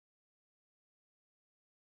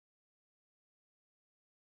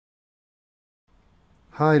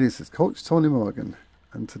Hi, this is Coach Tony Morgan,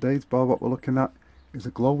 and today's board what we're looking at is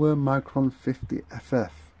a Glowworm Micron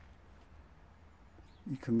 50FF.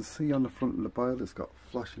 You can see on the front of the boiler it's got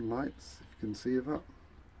flashing lights, if you can see that.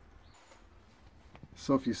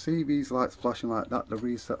 So if you see these lights flashing like that, the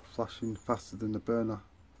reset flashing faster than the burner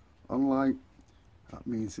on light, that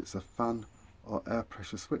means it's a fan or air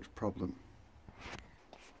pressure switch problem.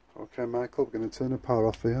 Okay Michael, we're going to turn the power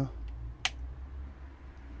off here.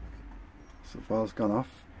 So the bar's gone off.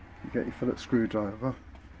 You get your Phillips screwdriver.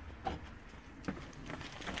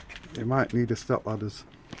 You might need a step ladders.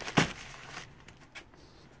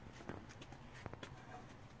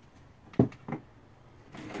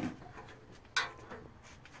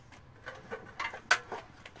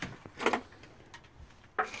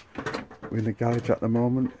 We're in the garage at the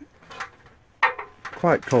moment.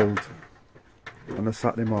 Quite cold on a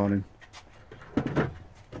Saturday morning.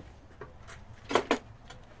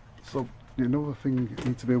 So another thing you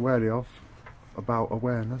need to be wary of about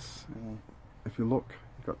awareness, if you look,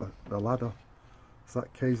 you've got the ladder, so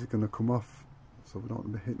that case is going to come off, so we don't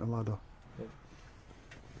want to be hitting the ladder.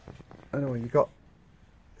 Anyway, you got,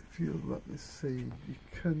 if you let me see, you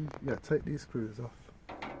can, take these screws off.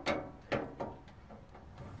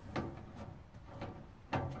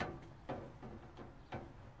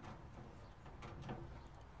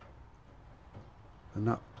 And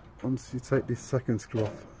that, once you take this second screw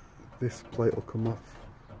off, this plate will come off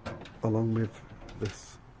along with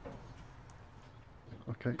this.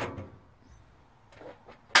 Okay.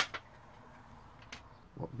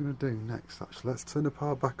 What we're going to do next, actually, let's turn the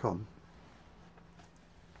power back on.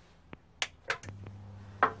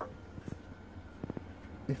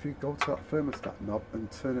 If you go to that thermostat knob and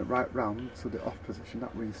turn it right round to the off position,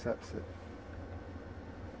 that resets it.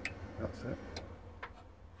 That's it.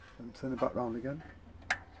 And turn it back round again.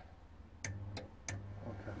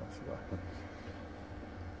 Okay, that's what happens.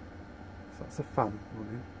 So that's a fan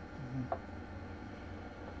running.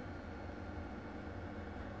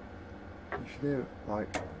 You should hear it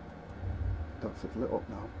like, that's it lit up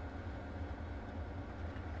now.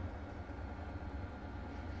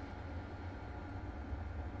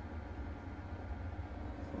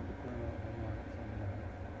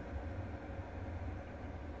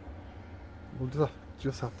 We'll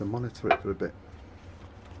just have to monitor it for a bit.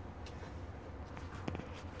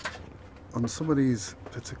 On some of these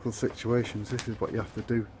particular situations, this is what you have to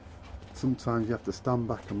do. Sometimes you have to stand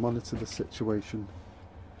back and monitor the situation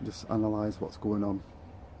and just analyse what's going on.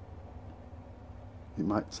 It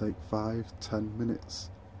might take 5-10 minutes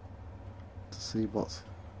to see what's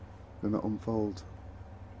going to unfold.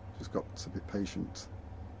 Just got to be patient.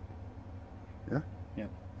 Yeah? Yeah.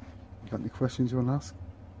 Got any questions you want to ask?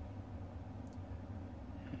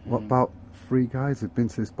 What about 3 guys who've been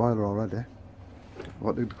to this boiler already?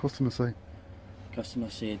 What did the customer say? The customer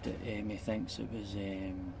said that he thinks it was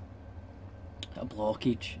a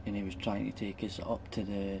blockage and he was trying to take us up to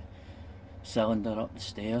the cylinder up the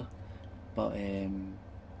stair, but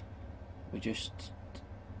we just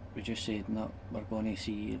said no, we're going to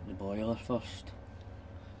see the boiler first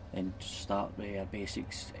and start with our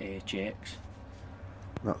basics checks.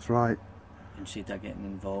 That's right. Instead of getting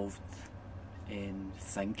involved in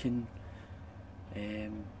thinking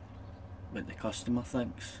what the customer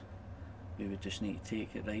thinks, we would just need to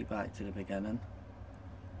take it right back to the beginning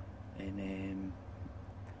and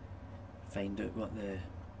find out what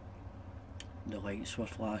the lights were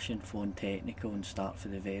flashing, phone technical, and start for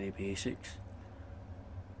the very basics.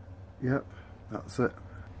 Yep, that's it.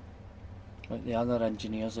 Like the other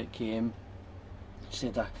engineers that came,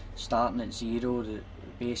 instead of starting at 0, the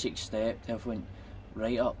basic step, they went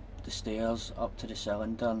right up the stairs up to the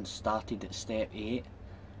cylinder and started at step 8,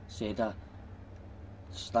 instead of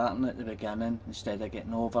starting at the beginning, instead of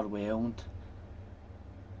getting overwhelmed,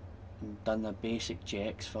 and done the basic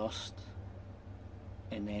checks first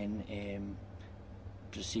and then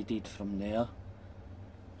proceeded from there.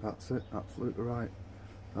 That's it, absolutely right.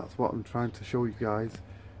 That's what I'm trying to show you guys.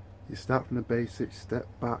 You start from the basics, step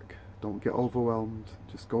back, don't get overwhelmed,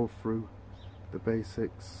 just go through the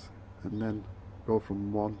basics and then go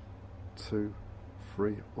from 1, 2,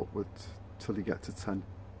 3 upwards till you get to 10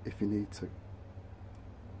 if you need to.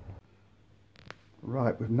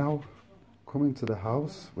 Right, we've now come into the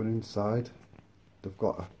house, we're inside. They've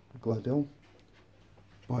got a Gladill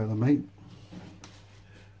boiler mate.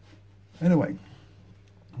 Anyway,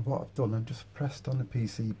 what I've done, I've just pressed on the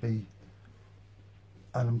PCB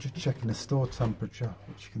and I'm just checking the store temperature,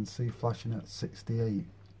 which you can see flashing at 68,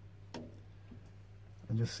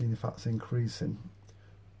 and just seeing if that's increasing.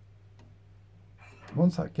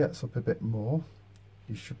 Once that gets up a bit more,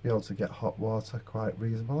 you should be able to get hot water quite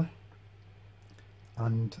reasonably.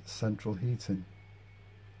 and central heating.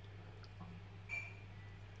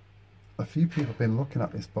 A few people have been looking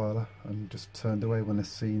at this boiler and just turned away when they've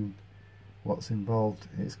seen what's involved.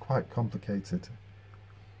 It's quite complicated.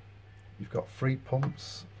 You've got 3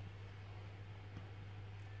 pumps,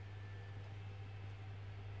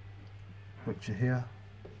 which are here.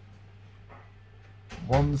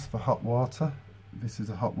 One's for hot water. This is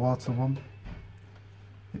a hot water one.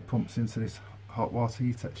 It pumps into this hot water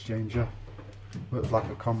heat exchanger. Works like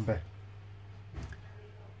a combi.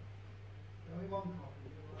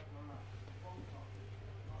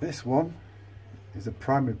 This one is a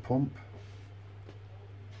primary pump.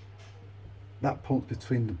 That pumps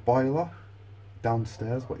between the boiler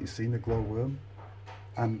downstairs, what you see in the glowworm,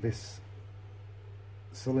 and this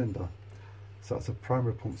cylinder. So it's a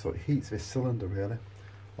primary pump, so it heats this cylinder really,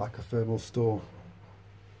 like a thermal store.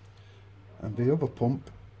 And the other pump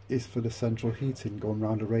is for the central heating going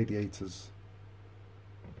around the radiators.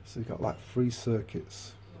 So you've got like 3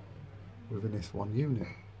 circuits within this one unit,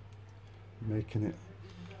 making it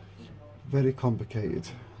very complicated.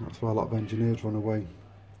 That's why a lot of engineers run away.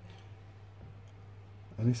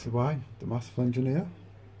 And this is why the Masterful Engineer,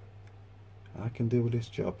 I can deal with this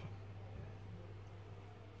job,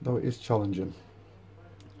 though it is challenging.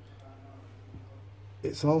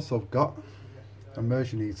 It's also got a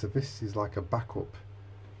immersion heater. This is like a backup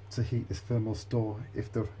to heat this thermal store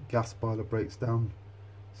if the gas boiler breaks down,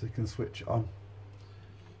 so you can switch on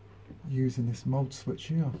using this mode switch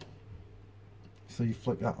here. So you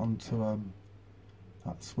flick that onto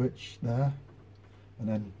that switch there, and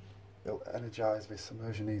then it'll energise this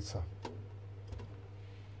immersion heater.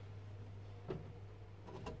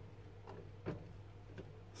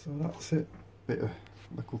 So that's it. Bit of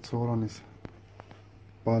little tour on this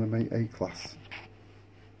Boilermate A-Class.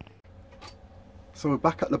 So we're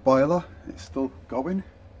back at the boiler. It's still going.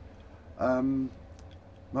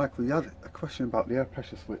 Michael, you had a question about the air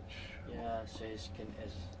pressure switch. Yeah, it says,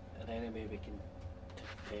 is there any way we can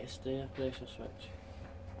test the air pressure switch?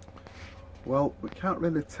 Well, we can't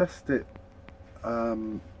really test it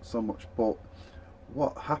so much, but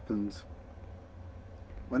what happens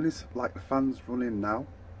when it's like the fan's running now,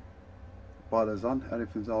 boiler's on,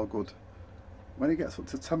 everything's all good. When it gets up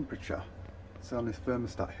to temperature, it's on this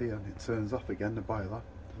thermostat here, and it turns off again, the boiler.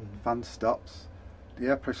 Fan stops, the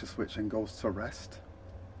air pressure switch then goes to rest,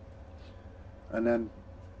 and then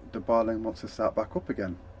the boiler wants to start back up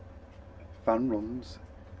again. Fan runs,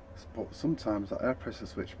 but sometimes that air pressure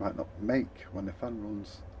switch might not make when the fan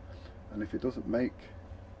runs, and if it doesn't make,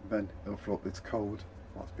 then it'll throw up its code.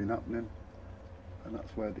 What's been happening, and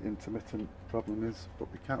that's where the intermittent problem is,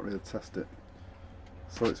 but we can't really test it.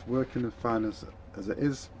 So it's working as fine as it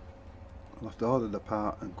is. I'll have to order the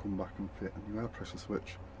part and come back and fit a new air pressure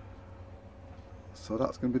switch. So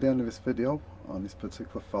that's going to be the end of this video on this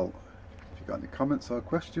particular fault. If you've got any comments or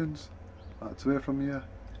questions, I'd like to hear from you,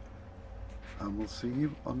 and we'll see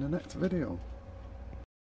you on the next video.